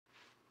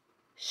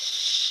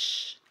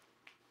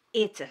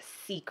It's a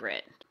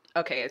secret.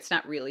 Okay, it's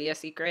not really a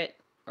secret,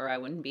 or I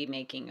wouldn't be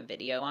making a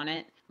video on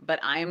it, but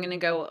I'm going to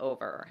go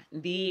over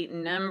the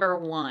number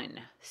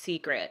one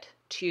secret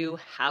to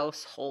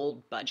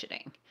household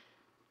budgeting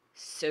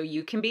so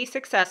you can be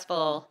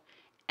successful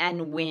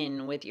and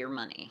win with your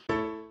money.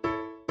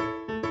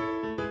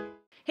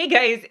 Hey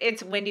guys,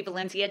 it's Wendy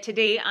Valencia.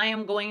 Today I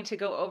am going to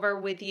go over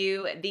with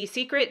you the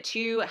secret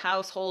to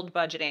household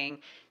budgeting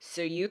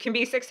so you can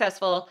be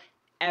successful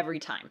every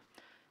time.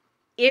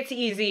 It's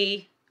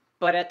easy,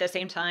 but at the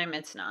same time,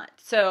 it's not.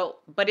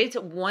 But it's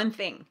one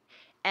thing,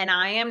 and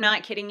I am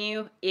not kidding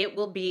you. It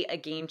will be a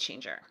game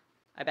changer.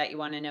 I bet you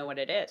want to know what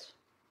it is.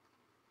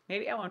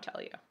 Maybe I won't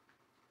tell you.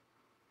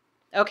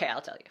 Okay,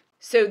 I'll tell you.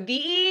 So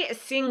the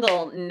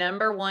single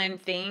number one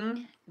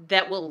thing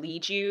that will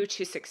lead you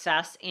to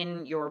success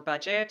in your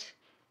budget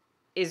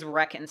is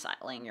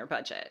reconciling your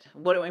budget.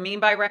 What do I mean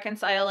by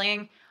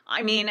reconciling?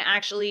 I mean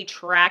actually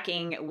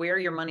tracking where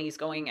your money is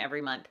going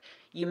every month.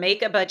 You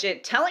make a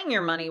budget telling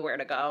your money where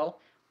to go,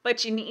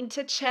 but you need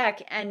to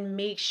check and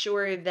make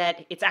sure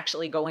that it's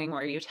actually going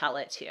where you tell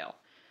it to.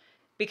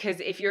 Because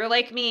if you're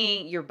like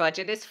me, your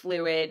budget is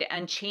fluid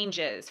and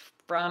changes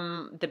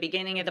from the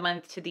beginning of the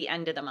month to the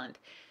end of the month.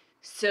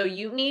 So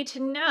you need to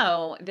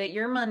know that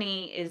your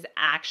money is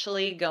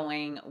actually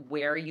going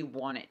where you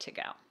want it to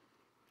go.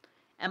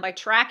 And by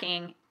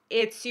tracking,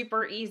 it's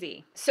super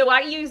easy. So I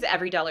use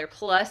Every Dollar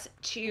Plus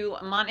to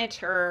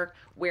monitor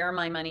where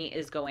my money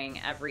is going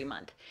every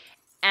month.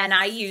 And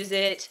I use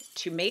it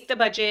to make the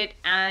budget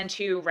and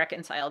to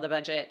reconcile the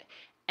budget.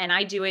 And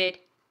I do it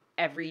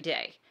every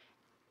day.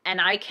 And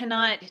I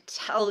cannot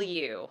tell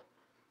you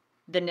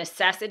the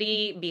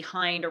necessity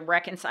behind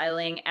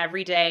reconciling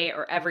every day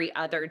or every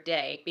other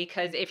day,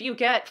 because if you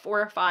get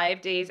 4 or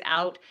 5 days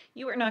out,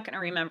 you are not going to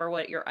remember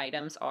what your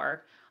items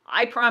are.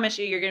 I promise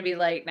you, you're going to be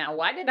like, now,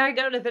 why did I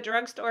go to the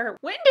drugstore?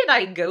 When did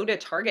I go to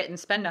Target and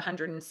spend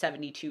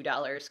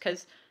 $172?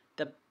 Because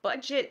the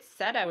budget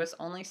said I was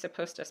only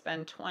supposed to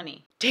spend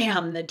 $20.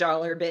 Damn the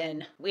dollar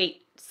bin.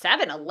 Wait,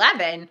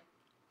 7-Eleven?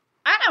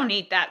 I don't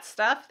eat that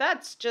stuff.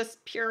 That's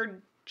just pure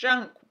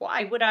junk.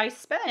 Why would I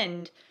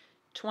spend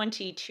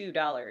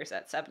 $22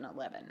 at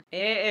 7-Eleven?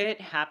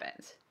 It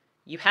happens.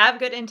 You have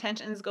good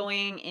intentions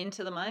going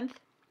into the month,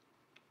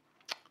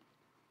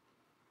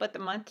 but the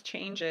month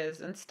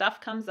changes and stuff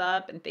comes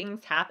up and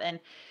things happen.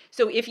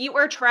 So if you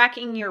are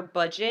tracking your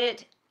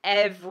budget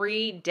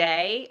every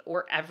day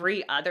or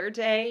every other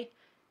day,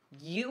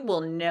 you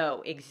will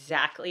know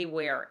exactly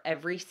where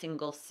every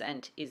single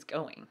cent is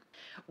going.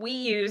 We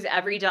use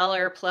Every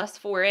Dollar Plus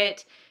for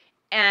it,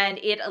 and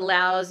it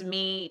allows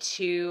me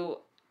to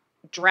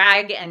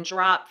drag and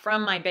drop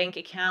from my bank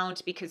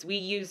account because we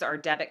use our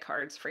debit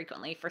cards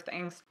frequently for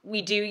things.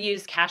 We do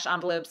use cash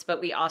envelopes, but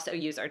we also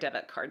use our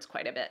debit cards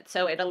quite a bit.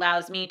 So it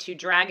allows me to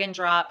drag and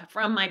drop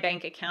from my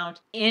bank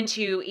account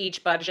into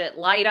each budget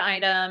line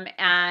item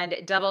and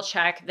double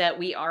check that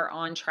we are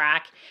on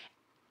track.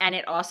 And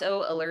it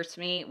also alerts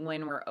me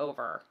when we're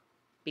over,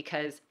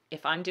 because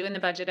if I'm doing the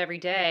budget every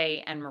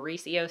day and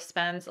Mauricio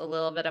spends a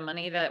little bit of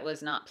money that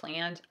was not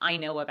planned, I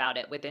know about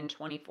it within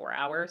 24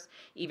 hours,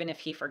 even if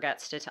he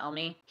forgets to tell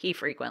me. He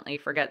frequently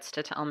forgets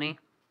to tell me,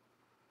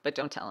 but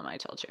don't tell him I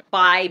told you.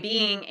 By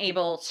being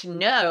able to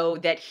know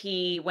that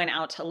he went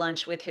out to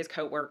lunch with his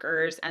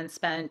coworkers and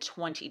spent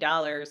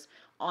 $20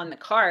 on the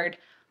card,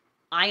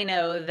 I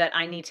know that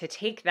I need to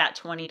take that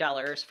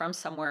 $20 from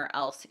somewhere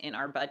else in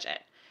our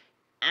budget.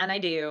 And I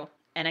do.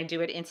 And I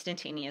do it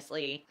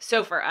instantaneously.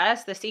 So for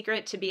us, the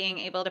secret to being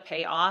able to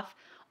pay off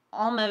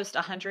almost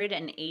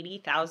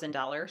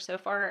 $180,000 so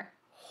far,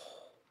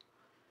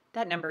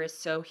 that number is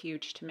so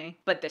huge to me.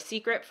 But the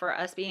secret for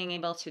us being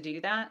able to do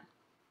that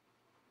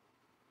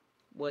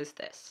was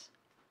this: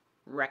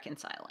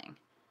 reconciling.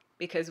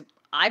 Because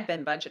I've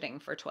been budgeting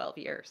for 12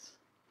 years,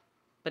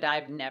 but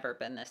I've never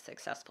been this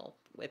successful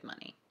with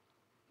money.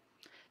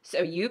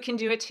 So you can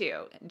do it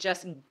too.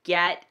 Just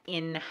get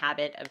in the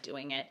habit of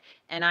doing it.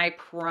 And I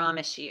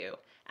promise you,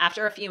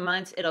 after a few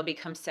months, it'll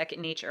become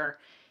second nature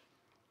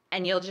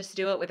and you'll just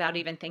do it without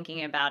even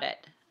thinking about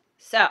it.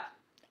 So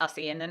I'll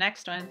see you in the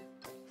next one.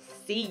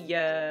 See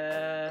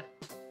ya.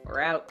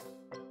 We're out.